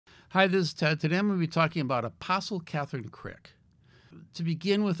Hi, this is Ted. Today I'm going to be talking about Apostle Kathryn Krick. To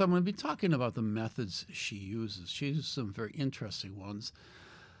begin with, I'm going to be talking about the methods she uses. She uses some very interesting ones.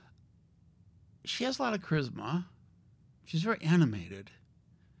 She has a lot of charisma. She's very animated.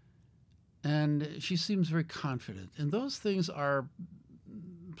 And she seems very confident. And those things are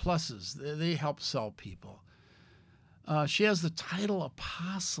pluses. They help sell people. She has the title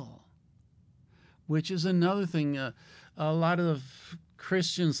apostle, which is another thing. A lot of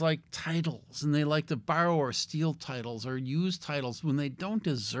Christians like titles, and they like to borrow or steal titles or use titles when they don't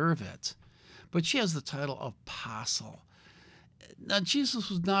deserve it. But she has the title of apostle. Now,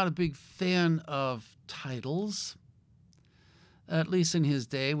 Jesus was not a big fan of titles, at least in his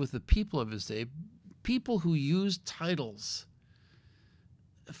day, with the people of his day. People who used titles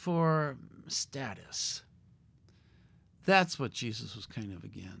for status. That's what Jesus was kind of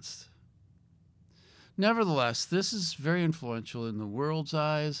against. Nevertheless, this is very influential in the world's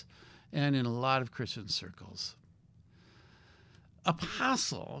eyes and in a lot of Christian circles.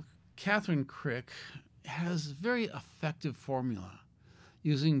 Apostle Kathryn Krick has a very effective formula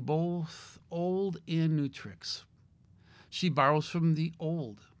using both old and new tricks. She borrows from the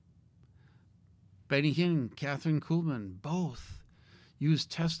old. Benny Hinn, Catherine Kuhlman, both use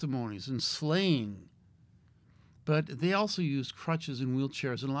testimonies and slaying, but they also use crutches and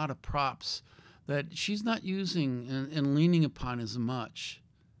wheelchairs and a lot of props that she's not using and leaning upon as much.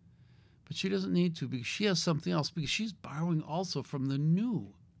 But she doesn't need to, because she has something else, because she's borrowing also from the new.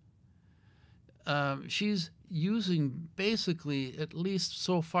 She's using basically, at least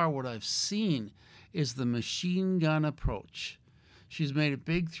so far what I've seen, is the machine gun approach. She's made it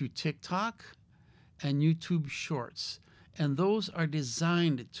big through TikTok and YouTube Shorts. And those are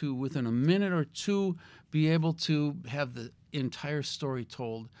designed to, within a minute or two, be able to have the entire story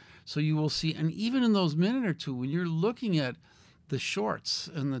told. So you will see, and even in those minute or two, when you're looking at the shorts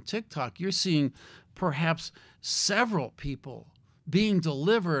and the TikTok, you're seeing perhaps several people being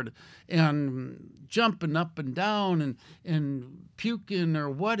delivered and jumping up and down and puking or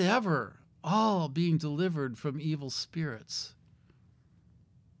whatever, all being delivered from evil spirits.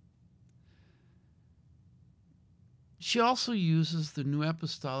 She also uses the New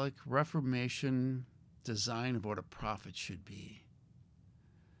Apostolic Reformation design of what a prophet should be.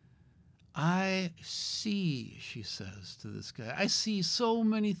 I see, she says to this guy, I see so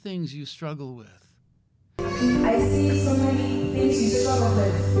many things you struggle with. I see so many things you struggle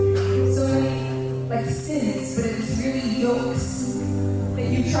with, so many like sins, but it's really yokes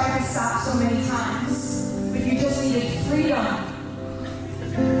that you tried to stop so many times, but you just needed freedom.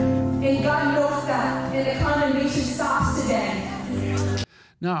 And God knows that, and the condemnation stops today.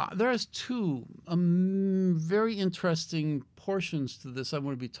 Now, there's two very interesting portions to this I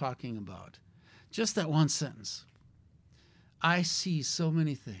want to be talking about. Just that one sentence. I see so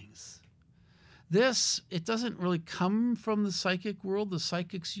many things. This, it doesn't really come from the psychic world. The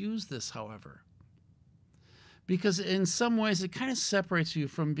psychics use this, however, because in some ways it kind of separates you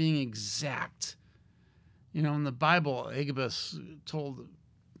from being exact. You know, in the Bible, Agabus told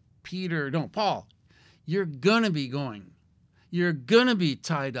Paul, you're going to be going. You're going to be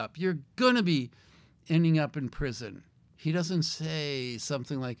tied up. You're going to be ending up in prison. He doesn't say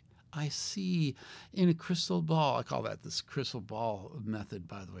something like, I see in a crystal ball. I call that this crystal ball method,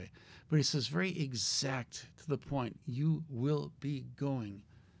 by the way. But he says very exact to the point, you will be going.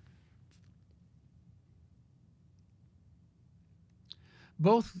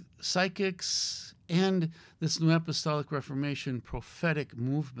 Both psychics and this New Apostolic Reformation prophetic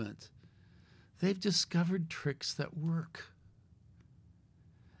movement, they've discovered tricks that work.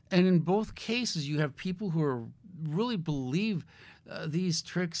 And in both cases, you have people who really believe these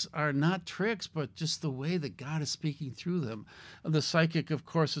tricks are not tricks, but just the way that God is speaking through them. The psychic, of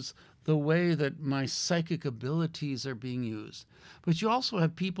course, is the way that my psychic abilities are being used. But you also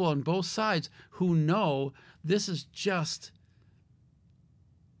have people on both sides who know this is just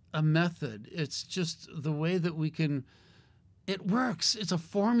a method. It's just the way that we can, it works. It's a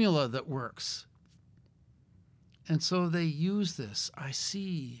formula that works. And so they use this. I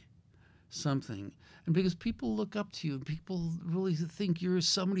see something. And because people look up to you, and people really think you're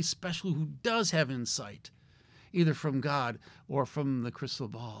somebody special who does have insight, either from God or from the crystal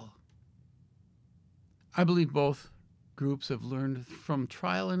ball. I believe both groups have learned from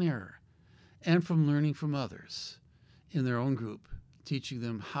trial and error and from learning from others in their own group, teaching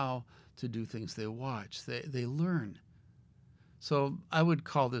them how to do things. They watch, they learn. So I would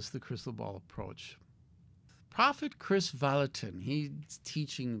call this the crystal ball approach. Prophet Chris Vallotton, he's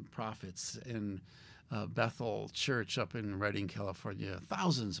teaching prophets in Bethel Church up in Redding, California,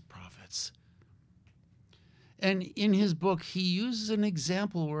 thousands of prophets. And in his book, he uses an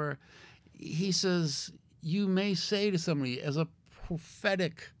example where he says, you may say to somebody as a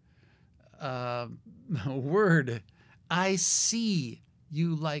prophetic word, I see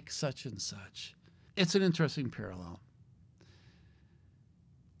you like such and such. It's an interesting parallel.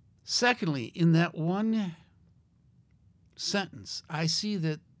 Secondly, in that one sentence, I see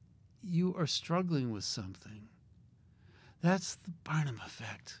that you are struggling with something. That's the Barnum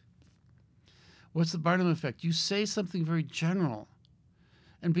effect. What's the Barnum effect? You say something very general.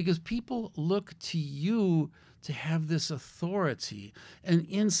 And because people look to you to have this authority and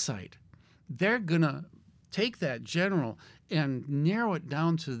insight, they're going to take that general and narrow it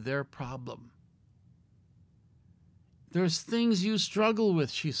down to their problem. There's things you struggle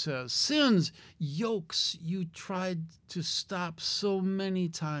with, she says. Sins, yokes you tried to stop so many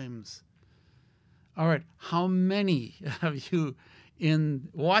times. All right, how many of you in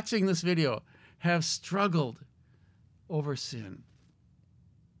watching this video have struggled over sin?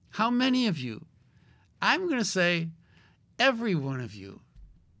 How many of you? I'm going to say every one of you.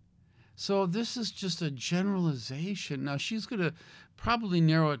 So this is just a generalization. Now, she's going to probably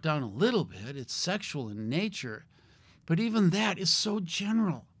narrow it down a little bit. It's sexual in nature. But even that is so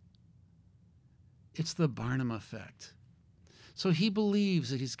general. It's the Barnum effect. So he believes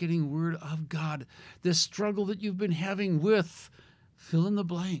that he's getting word of God. This struggle that you've been having with, fill in the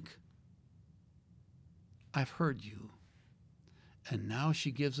blank. I've heard you. And now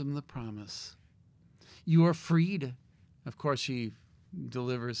she gives him the promise. You are freed. Of course, she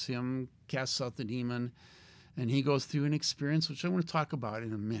delivers him, casts out the demon, and he goes through an experience, which I'm going to talk about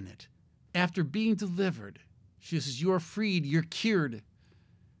in a minute. After being delivered, she says, you are freed, you're cured.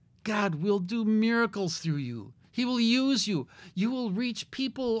 God will do miracles through you. He will use you. You will reach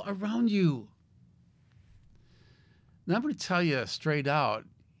people around you. Now I'm going to tell you straight out,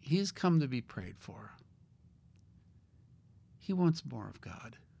 he's come to be prayed for. He wants more of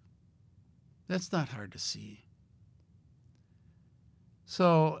God. That's not hard to see.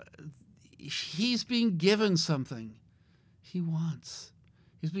 So he's being given something he wants.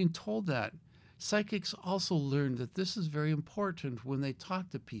 He's being told that. Psychics also learn that this is very important when they talk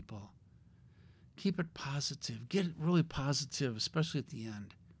to people. Keep it positive. Get it really positive, especially at the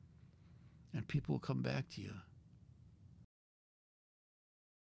end. And people will come back to you.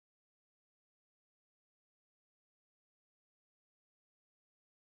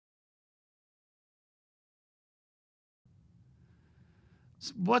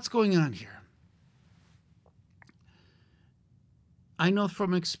 So what's going on here? I know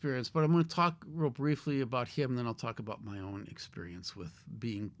from experience, but I'm going to talk real briefly about him, and then I'll talk about my own experience with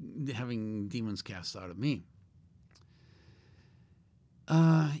having demons cast out of me.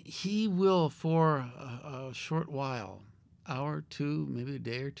 He will, for a short while, hour or two, maybe a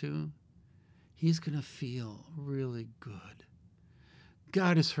day or two, he's going to feel really good.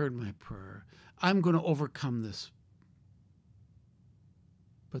 God has heard my prayer. I'm going to overcome this.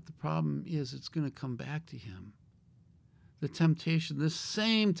 But the problem is it's going to come back to him. The temptation, the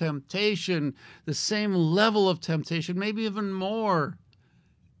same temptation, the same level of temptation, maybe even more.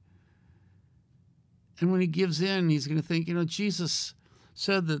 And when he gives in, he's going to think, Jesus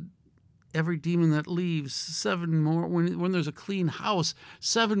said that every demon that leaves, 7 more, when there's a clean house,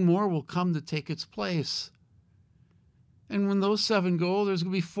 7 more will come to take its place. And when those 7 go, there's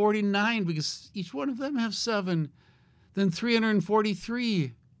going to be 49 because each one of them have 7. Then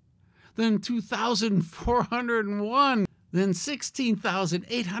 343. Then 2,401. Then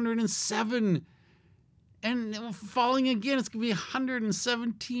 16,807. And falling again, it's going to be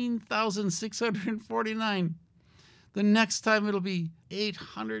 117,649. The next time it'll be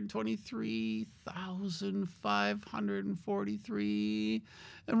 823,543.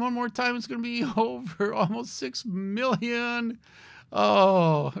 And one more time it's going to be over almost 6 million.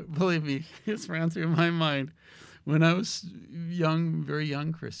 Oh, believe me, it's ran through my mind when I was young, very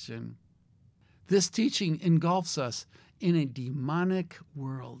young Christian. This teaching engulfs us in a demonic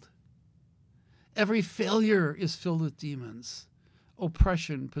world. Every failure is filled with demons,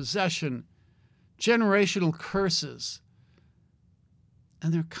 oppression, possession, generational curses.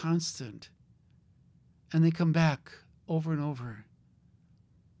 And they're constant. And they come back over and over,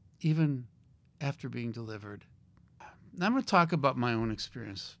 even after being delivered. Now I'm going to talk about my own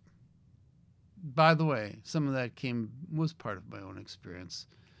experience. By the way, some of that was part of my own experience.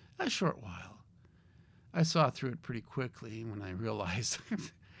 A short while. I saw through it pretty quickly when I realized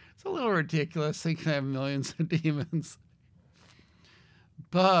it's a little ridiculous thinking I have millions of demons.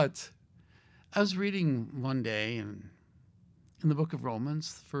 But I was reading one day in the book of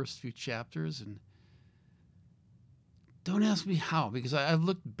Romans, the first few chapters, and don't ask me how, because I've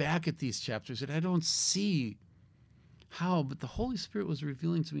looked back at these chapters and I don't see how, but the Holy Spirit was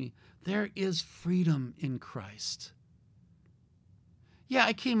revealing to me, there is freedom in Christ. Yeah,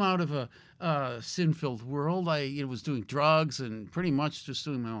 I came out of a sin-filled world. I was doing drugs and pretty much just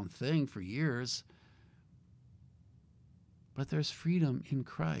doing my own thing for years. But there's freedom in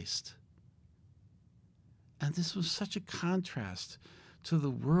Christ. And this was such a contrast to the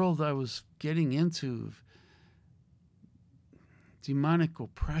world I was getting into of demonic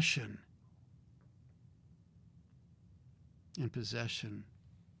oppression and possession.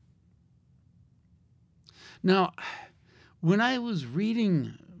 Now, when I was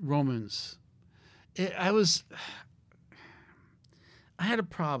reading Romans, I had a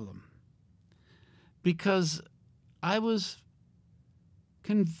problem because I was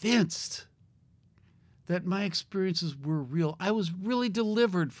convinced that my experiences were real. I was really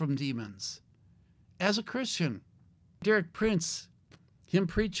delivered from demons as a Christian. Derek Prince, him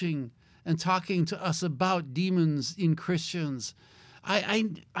preaching and talking to us about demons in Christians,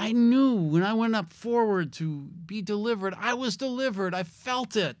 I knew when I went up forward to be delivered, I was delivered. I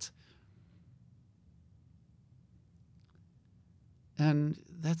felt it. And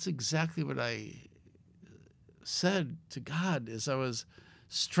that's exactly what I said to God as I was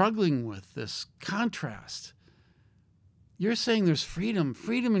struggling with this contrast. You're saying there's freedom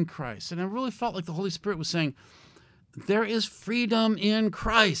in Christ. And I really felt like the Holy Spirit was saying, there is freedom in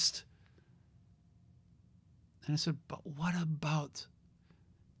Christ. And I said, but what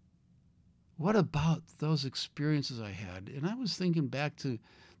about those experiences I had? And I was thinking back to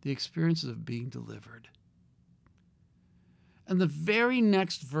the experiences of being delivered. And the very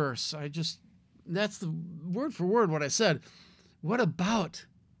next verse, that's the word for word what I said. What about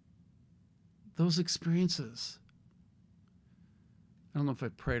those experiences? I don't know if I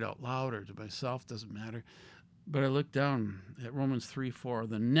prayed out loud or to myself, doesn't matter. But I looked down at Romans 3:4,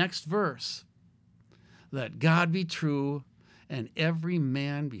 the next verse. Let God be true and every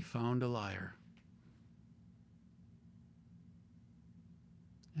man be found a liar.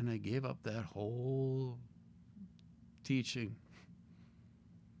 And I gave up that whole teaching.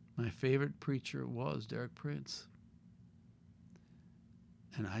 My favorite preacher was Derek Prince.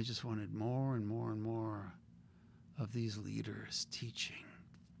 And I just wanted more and more and more of these leaders teaching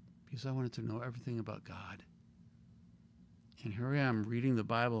because I wanted to know everything about God. And here I am reading the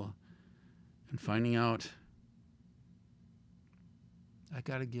Bible and finding out I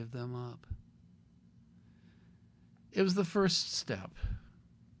got to give them up. It was the first step,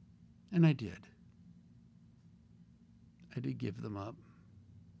 and I did. I did give them up.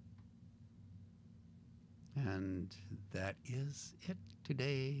 And that is it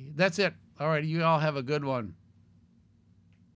today. That's it. All right, you all have a good one.